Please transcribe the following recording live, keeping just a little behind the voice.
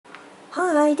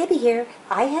Hi, Debbie here.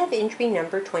 I have entry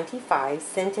number 25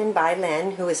 sent in by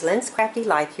Len, who is Len's Crafty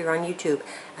Life here on YouTube.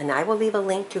 And I will leave a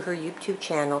link to her YouTube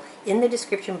channel in the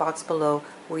description box below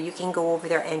where you can go over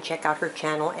there and check out her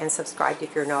channel and subscribe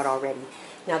if you're not already.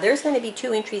 Now there's going to be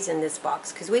 2 entries in this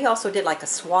box because we also did like a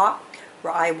swap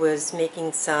where I was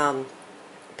making some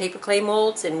paper clay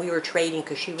molds and we were trading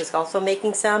because she was also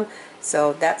making some.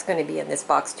 So that's going to be in this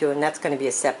box too, and that's going to be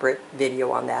a separate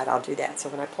video on that. I'll do that. So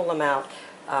when I pull them out,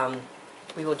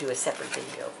 we will do a separate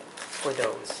video for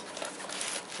those,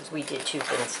 because we did 2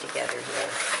 things together here.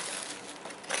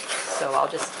 So I'll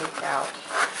just take out,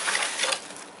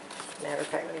 matter of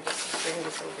fact, let me just bring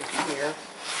this over here,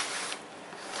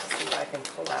 see what I can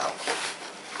pull out.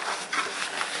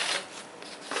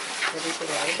 Everything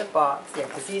out of the box, yeah,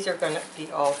 because these are going to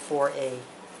be all for a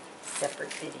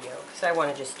separate video, because I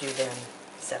want to just do them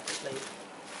separately.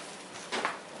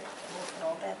 Put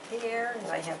all that there,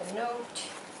 and I have a note.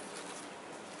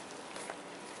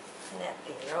 And that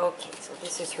there. Okay, so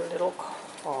this is her little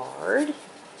card.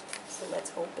 So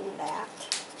let's open that.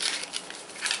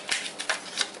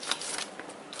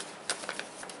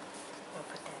 I'll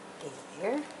put that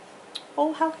there.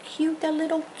 Oh, how cute, the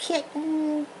little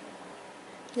kitten.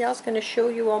 Yeah, I was going to show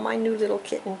you all my new little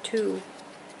kitten too.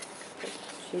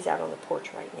 She's out on the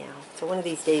porch right now. So one of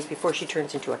these days before she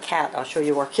turns into a cat, I'll show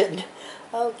you our kitten.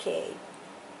 Okay,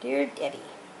 dear Debbie.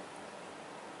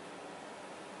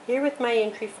 Here with my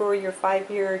entry for your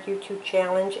 5-year YouTube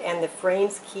challenge and the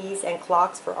frames, keys, and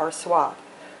clocks for our swap.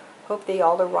 Hope they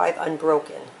all arrive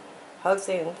unbroken. Hugs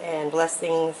and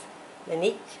blessings,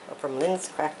 Lenneke, from Len's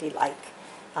Crafty Life.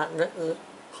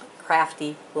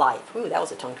 Crafty Life. Ooh, that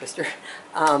was a tongue twister.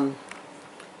 Yeah,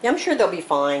 I'm sure they'll be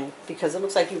fine because it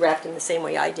looks like you wrapped them the same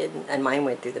way I did, and mine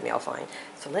went through the mail fine.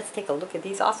 So let's take a look at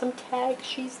these awesome tags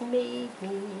she's made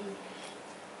me.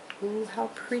 Ooh, how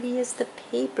pretty is the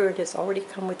paper? It has already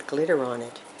come with glitter on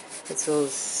it. It's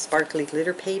those sparkly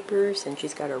glitter papers, and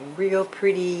she's got a real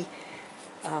pretty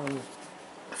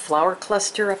flower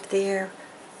cluster up there.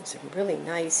 And some really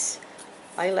nice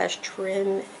eyelash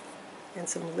trim and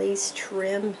some lace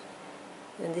trim.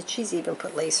 And then she's even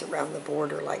put lace around the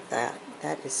border like that.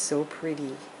 That is so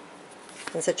pretty.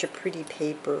 And such a pretty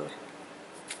paper.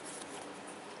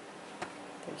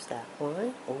 There's that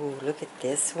one. Oh, look at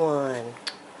this one.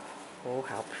 Oh,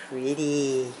 how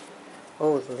pretty.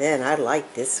 Oh, Len, I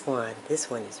like this one.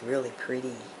 This one is really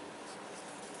pretty.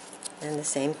 And the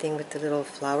same thing with the little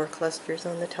flower clusters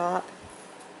on the top.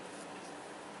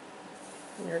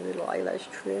 And her little eyelash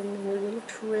trim, and her little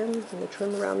trim, and the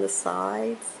trim around the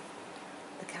sides.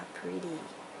 Look how pretty.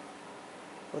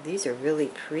 Well, these are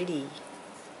really pretty.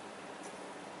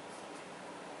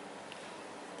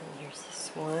 Then here's this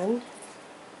one.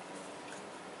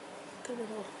 The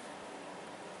little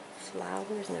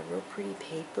flowers and a real pretty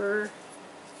paper.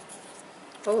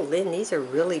 Oh, Lynn, these are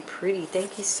really pretty.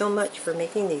 Thank you so much for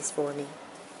making these for me.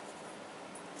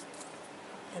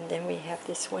 And then we have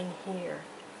this one here.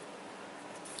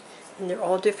 And they're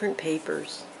all different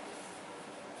papers.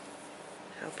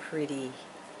 How pretty.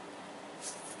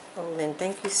 Oh, Lynn,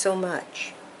 thank you so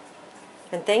much.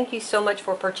 And thank you so much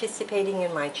for participating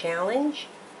in my challenge.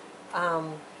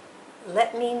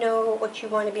 Let me know what you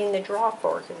want to be in the draw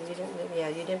for, because you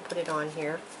didn't put it on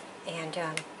here. And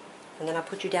then I'll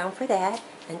put you down for that.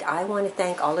 And I want to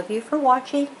thank all of you for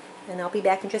watching. And I'll be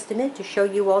back in just a minute to show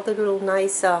you all the little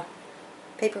nice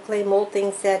paper clay mold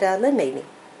things that Lynn made me.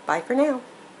 Bye for now.